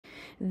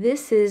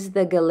This is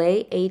the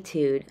Gallay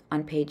Etude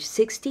on page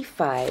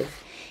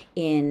 65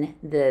 in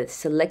the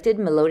Selected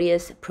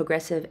Melodious,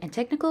 Progressive, and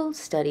Technical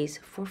Studies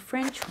for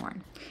French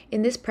Horn.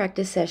 In this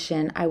practice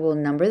session, I will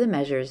number the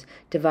measures,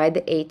 divide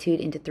the etude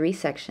into 3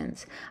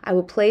 sections. I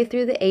will play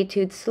through the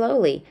etude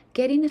slowly,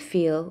 getting a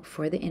feel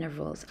for the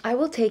intervals. I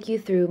will take you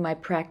through my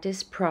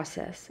practice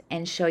process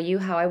and show you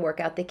how I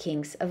work out the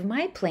kinks of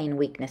my playing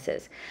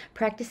weaknesses.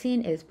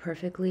 Practicing is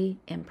perfectly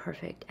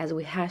imperfect as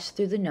we hash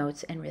through the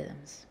notes and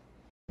rhythms.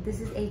 This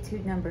is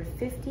etude number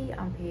 50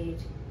 on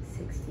page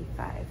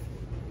 65.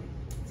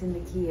 It's in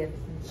the key of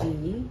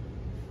G.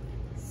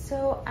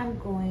 So I'm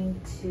going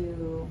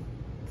to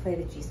play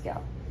the G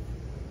scale.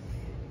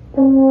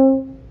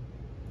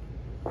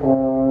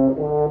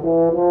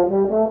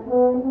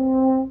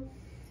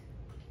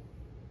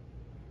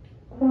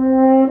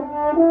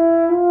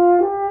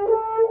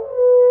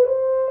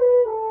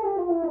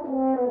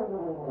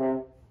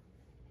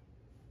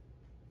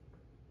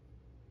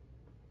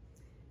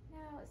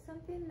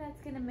 Something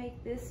that's going to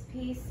make this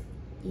piece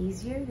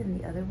easier than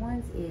the other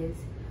ones is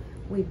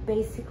we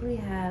basically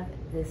have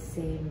the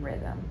same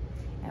rhythm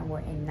and we're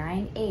in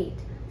 9/8,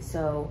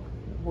 so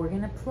we're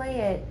going to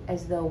play it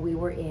as though we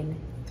were in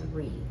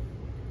 3.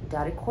 The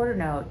dotted quarter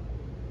note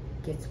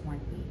gets 1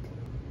 beat.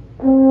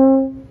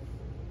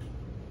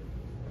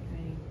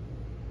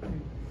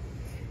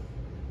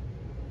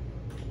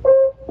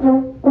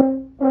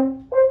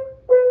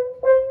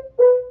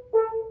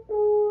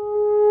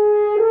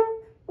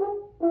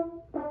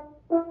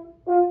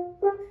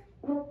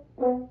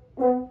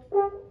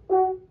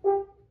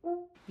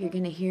 You're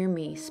going to hear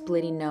me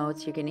splitting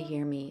notes. You're going to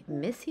hear me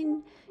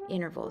missing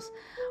intervals.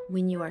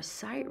 When you are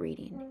sight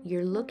reading,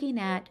 you're looking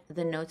at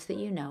the notes that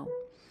you know,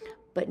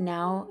 but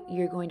now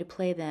you're going to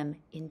play them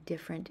in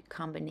different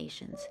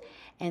combinations.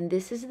 And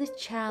this is the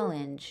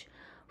challenge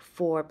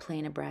for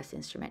playing a brass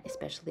instrument,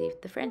 especially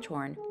the French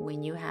horn,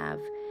 when you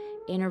have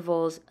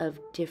intervals of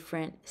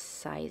different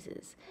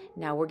sizes.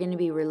 Now we're going to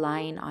be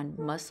relying on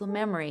muscle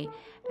memory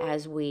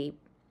as we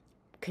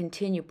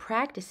continue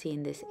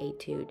practicing this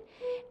etude,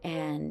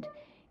 and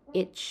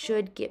it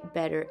should get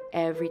better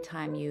every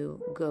time you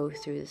go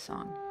through the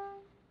song.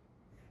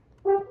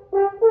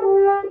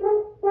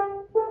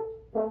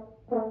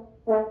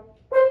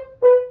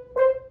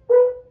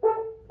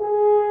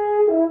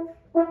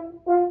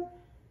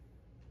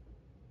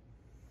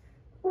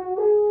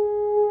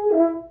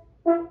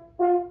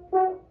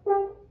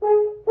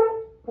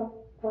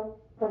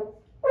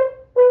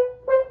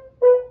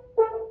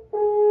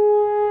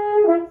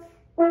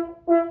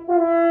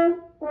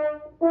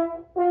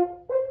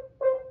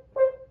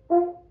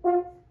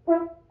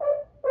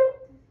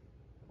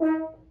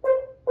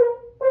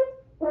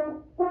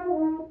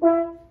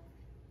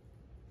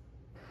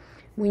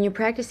 When you're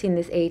practicing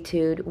this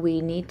etude, we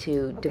need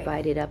to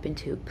divide it up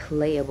into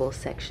playable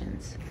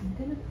sections. I'm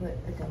going to put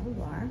a double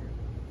bar,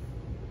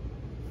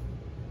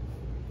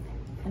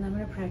 and I'm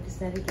going to practice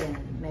that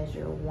again.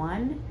 Measure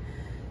 1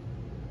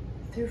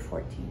 through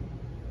 14.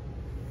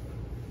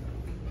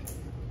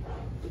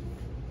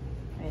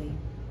 Ready?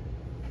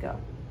 Go.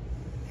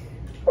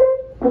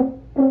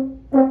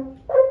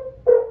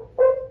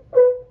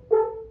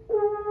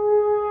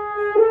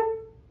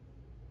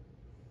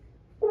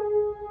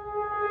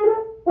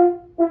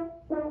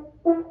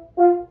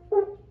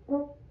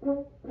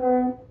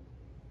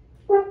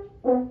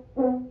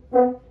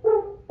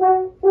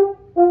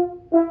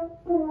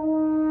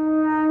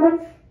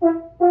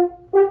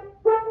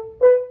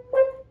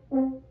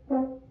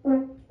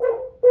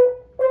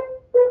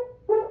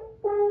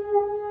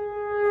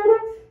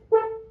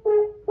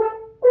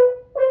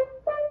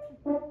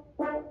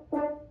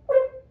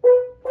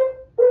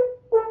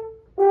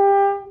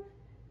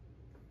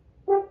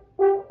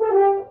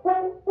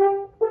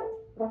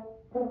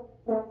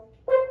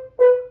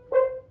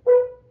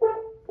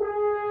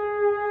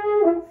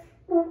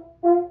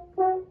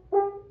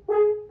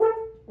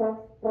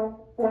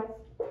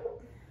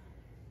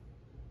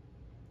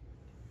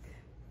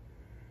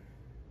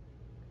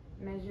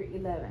 Measure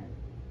 11.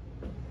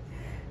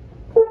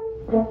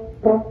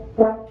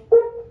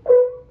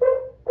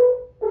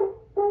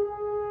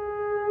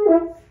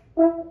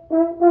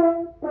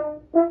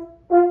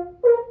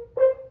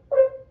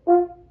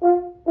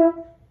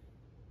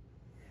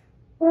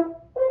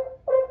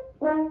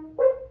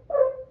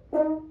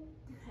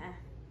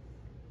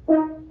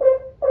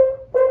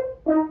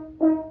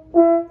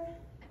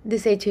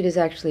 This etude is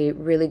actually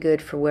really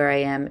good for where I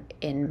am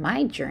in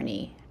my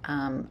journey.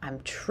 I'm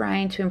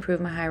trying to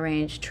improve my high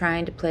range,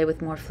 trying to play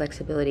with more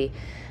flexibility,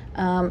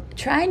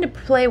 trying to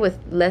play with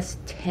less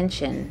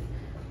tension.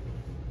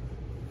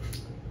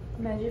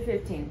 Measure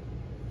 15.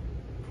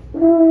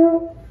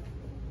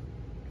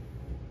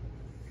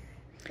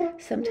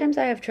 Sometimes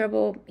I have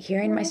trouble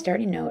hearing my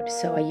starting note,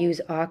 so I use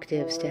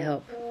octaves to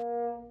help.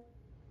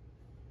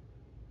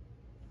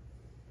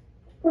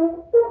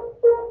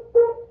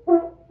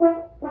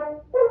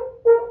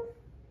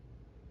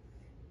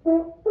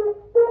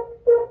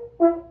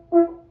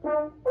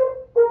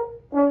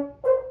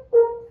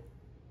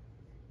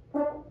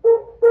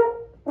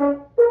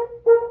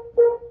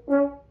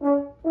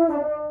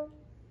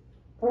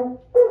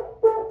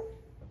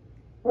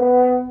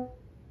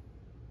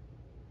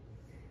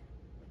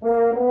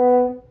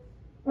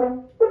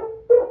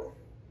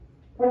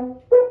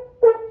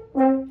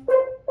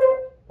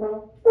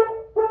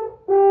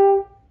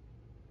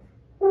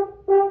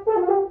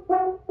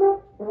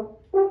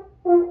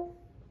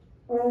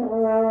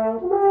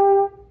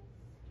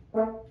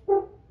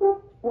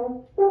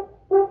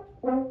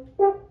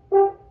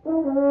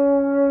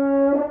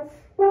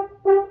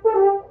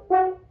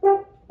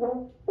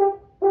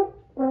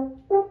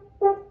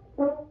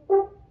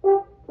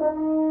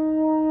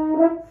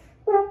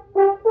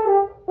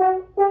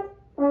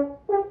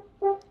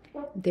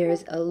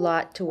 There's a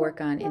lot to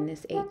work on in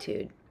this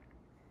etude.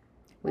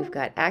 We've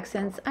got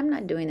accents. I'm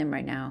not doing them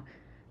right now.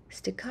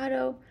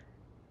 Staccato,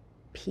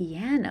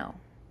 piano.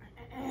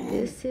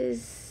 This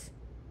is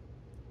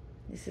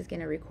going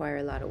to require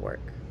a lot of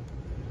work.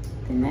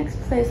 The next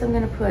place I'm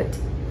going to put a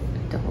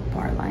double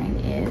bar line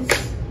is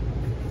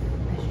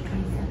measure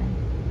 27.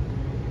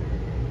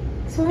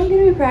 So I'm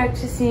going to be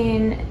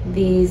practicing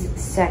these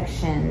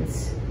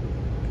sections.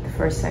 The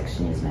first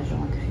section is measure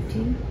 1 through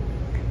 15.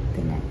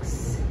 The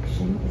next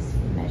section is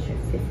measure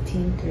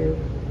 15 through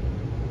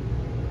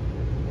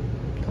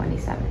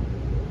 27.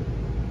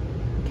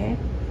 Okay?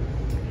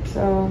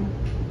 So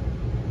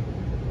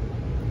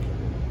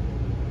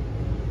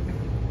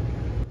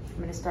I'm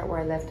going to start where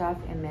I left off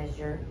and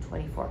measure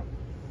 24.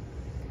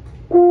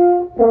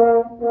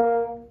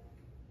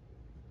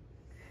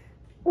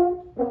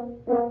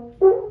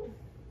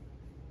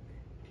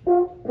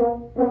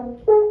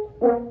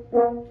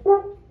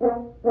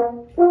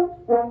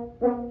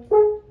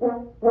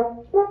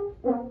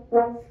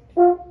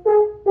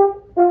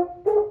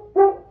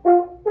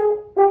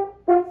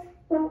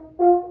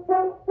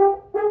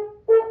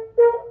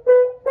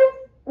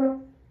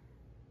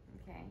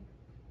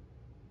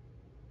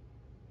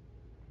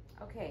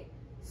 Okay,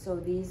 so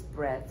these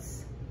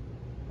breaths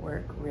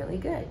work really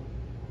good.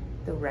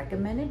 The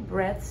recommended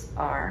breaths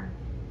are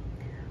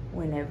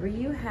whenever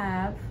you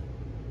have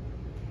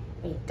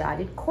a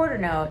dotted quarter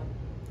note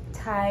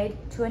tied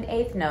to an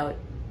eighth note,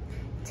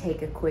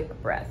 take a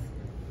quick breath.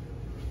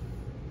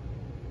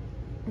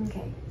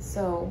 Okay,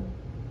 so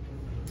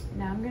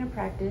now I'm going to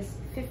practice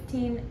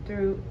 15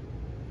 through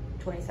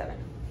 27.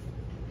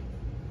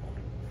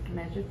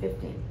 Measure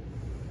 15.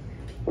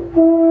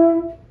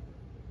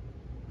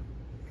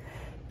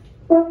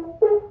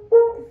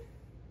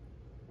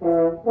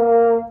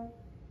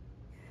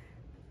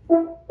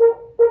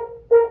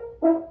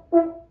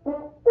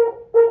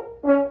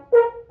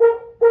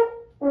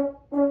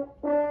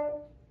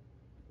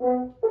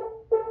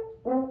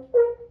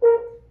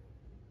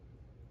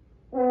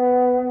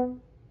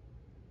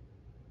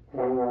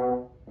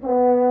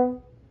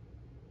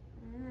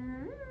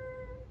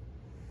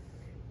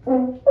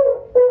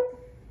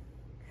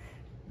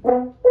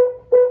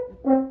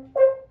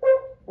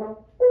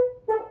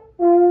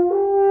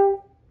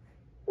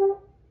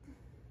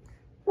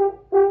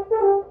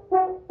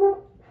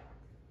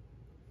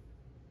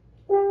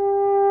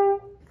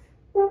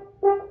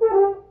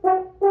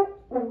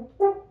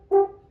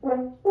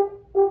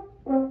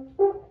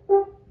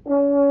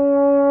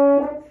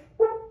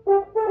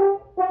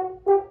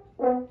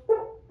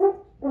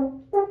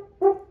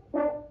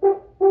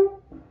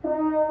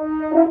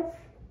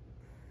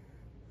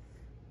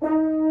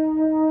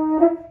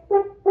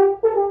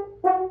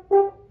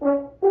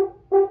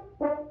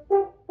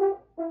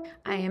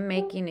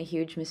 Making a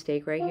huge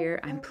mistake right here.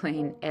 I'm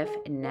playing F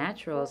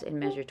naturals in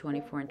measure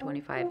 24 and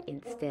 25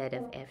 instead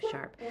of F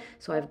sharp.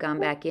 So I've gone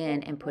back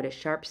in and put a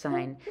sharp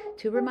sign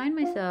to remind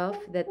myself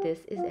that this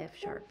is F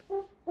sharp.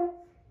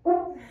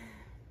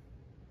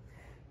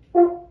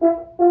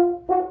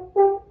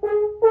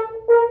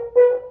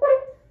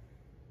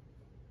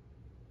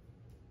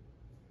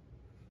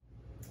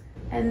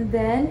 And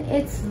then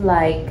it's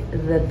like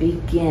the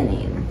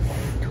beginning.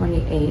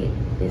 28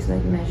 is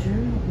like measure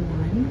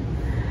 1.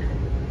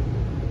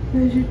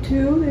 Measure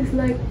 2 is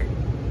like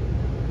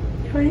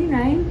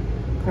 29,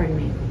 pardon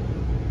me.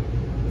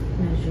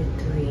 Measure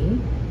 3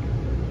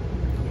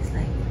 is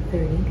like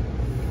 30.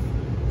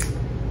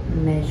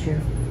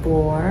 Measure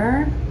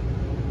 4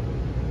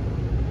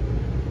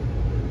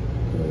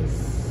 is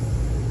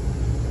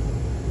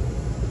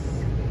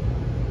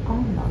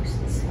almost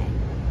the same.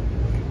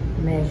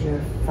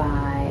 Measure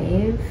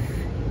 5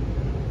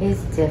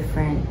 is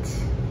different.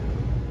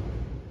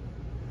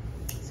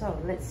 So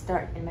let's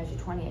start in measure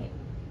 28.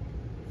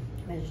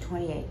 Measure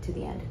 28 to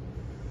the end.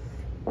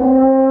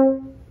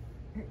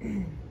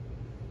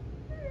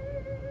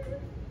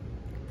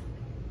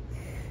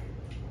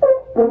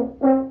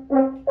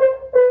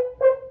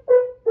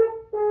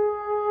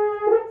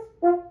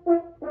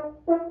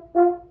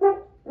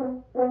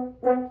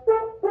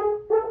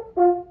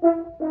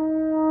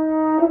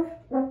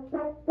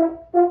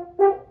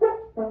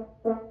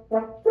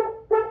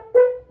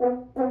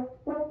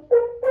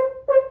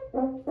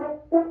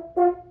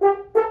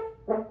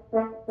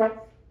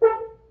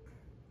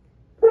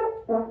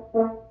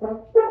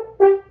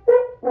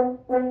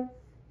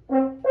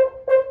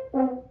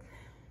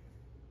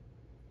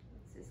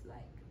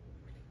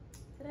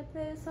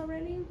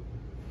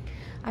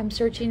 I'm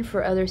searching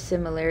for other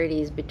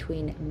similarities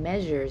between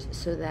measures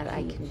so that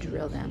I can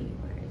drill them.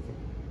 Where is it?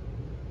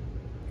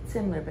 It's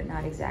similar, but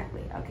not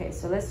exactly. Okay,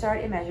 so let's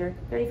start in measure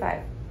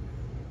 35.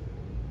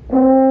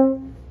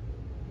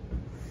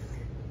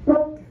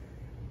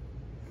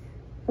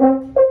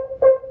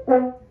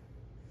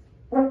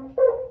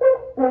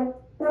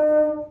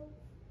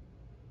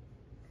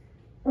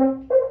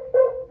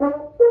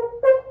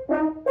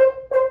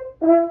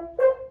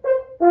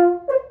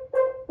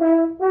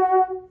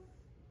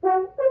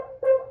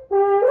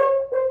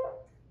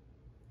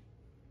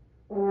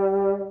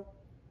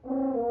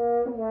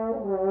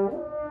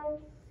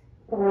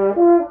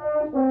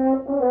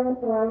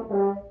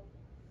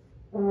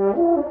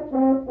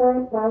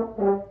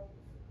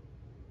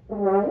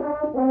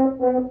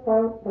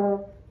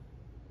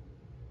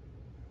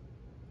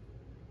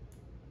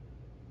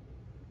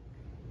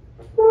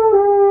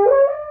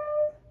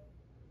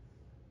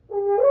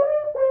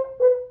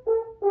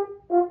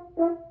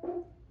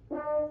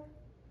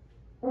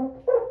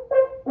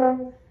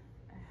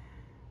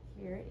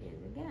 Here it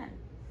is again.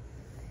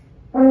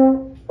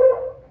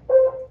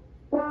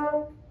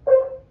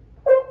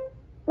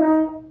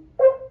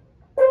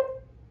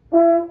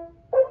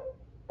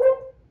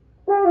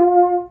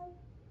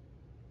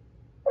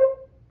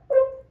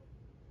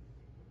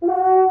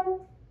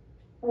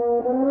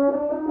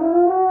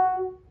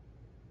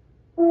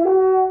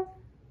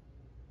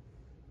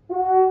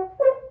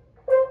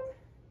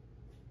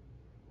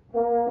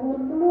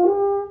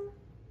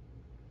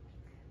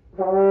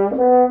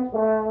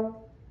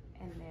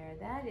 And there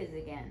that is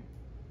again.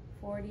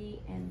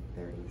 40 and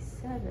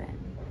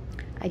 37.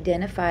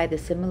 Identify the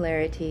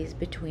similarities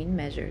between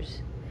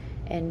measures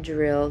and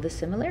drill the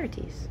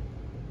similarities.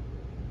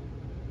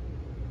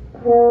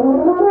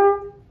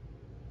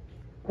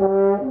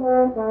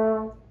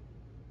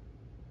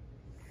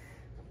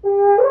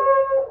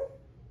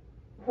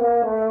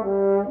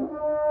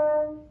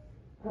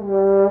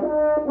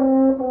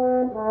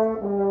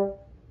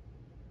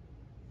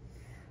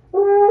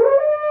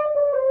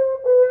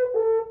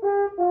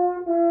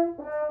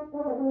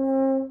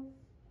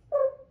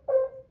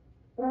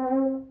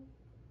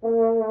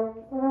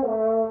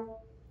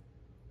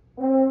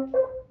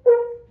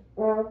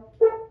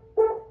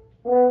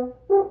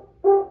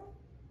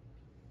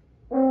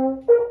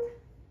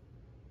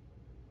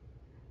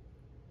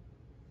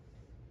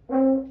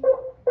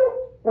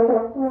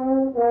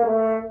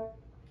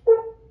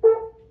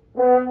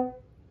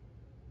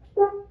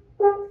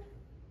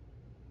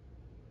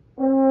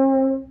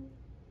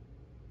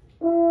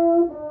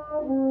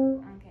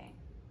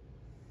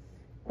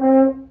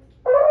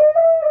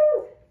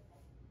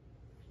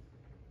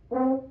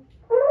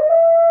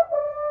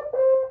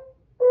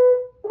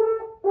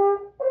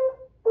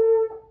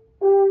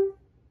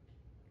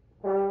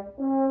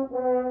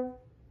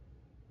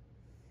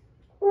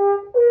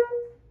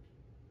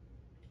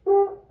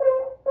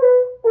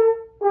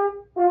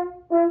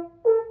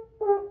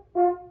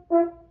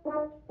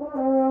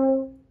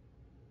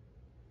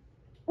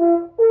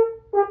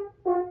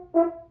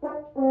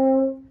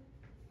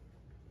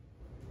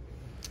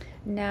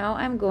 Now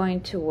I'm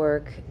going to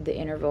work the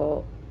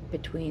interval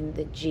between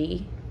the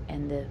G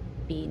and the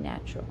B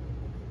natural.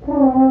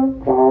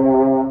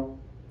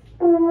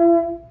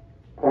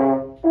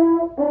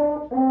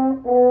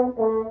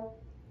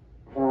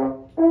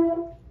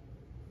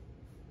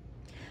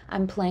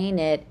 I'm playing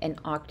it an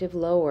octave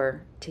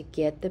lower to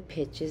get the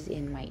pitches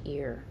in my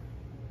ear.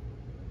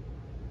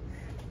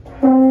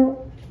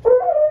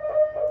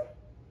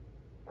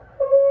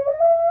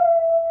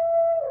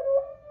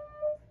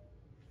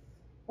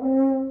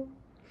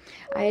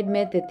 I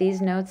admit that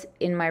these notes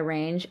in my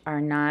range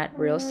are not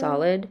real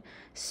solid,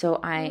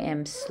 so I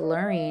am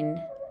slurring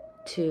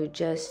to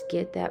just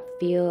get that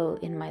feel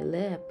in my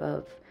lip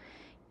of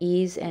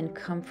ease and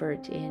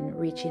comfort in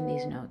reaching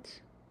these notes.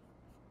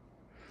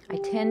 I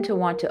tend to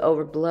want to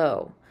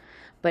overblow,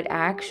 but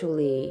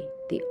actually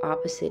the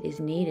opposite is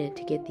needed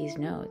to get these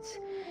notes.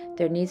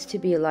 There needs to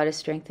be a lot of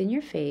strength in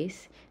your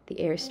face. The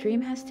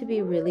airstream has to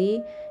be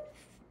really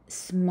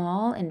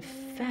small and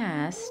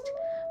fast,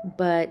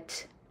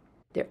 but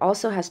there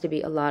also has to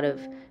be a lot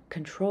of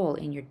control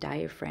in your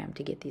diaphragm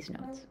to get these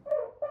notes.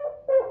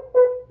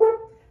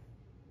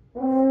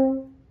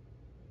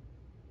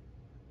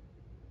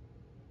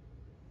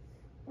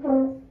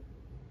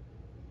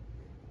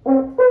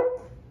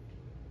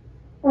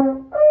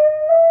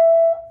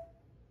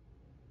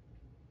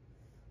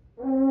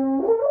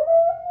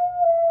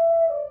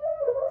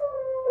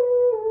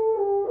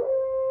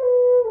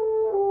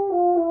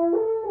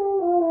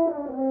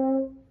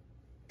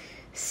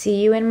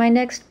 See you in my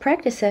next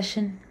practice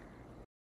session.